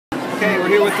Okay,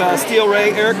 we're here with Steel Ray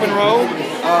Eric Monroe.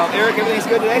 Eric, everything's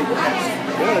good today?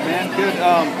 Good, man. Good.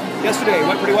 Yesterday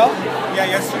went pretty well? Yeah,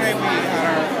 yesterday we had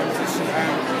our competition.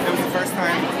 It was the first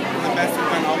time, the best we've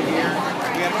done all year.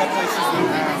 We had a couple issues with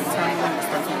tunneling, but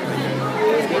that's really good.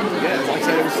 It was good. Yeah, like I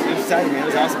said, it was exciting, man. It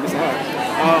was awesome. It was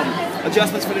hard.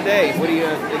 Adjustments for today. What do you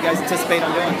guys anticipate on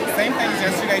doing? Same thing as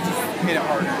yesterday, just hit it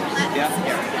harder. Yeah?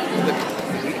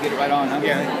 Yeah. We can get it right on, huh?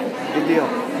 Yeah. Good deal.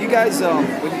 You guys,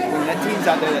 when that team's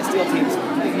out there, that Steel team's,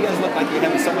 you guys look like you're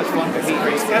having so much fun competing.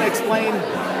 Just kind of explain,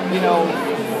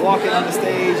 walking on the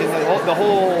stage and the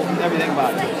whole everything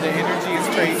about it. The energy is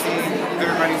crazy.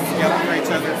 Everybody's yelling for each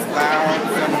other. It's loud.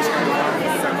 So much going on.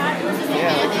 So.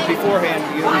 Yeah, like beforehand,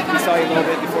 we saw you a little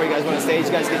bit before you guys went on stage.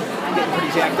 You guys getting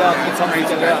pretty jacked up, get some each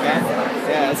other up, man.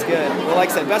 Yeah, that's good. Well, like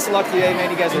I said, best of luck today,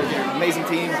 man. You guys are an amazing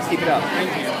team. Just keep it up.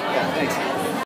 Thank you. Yeah, thanks.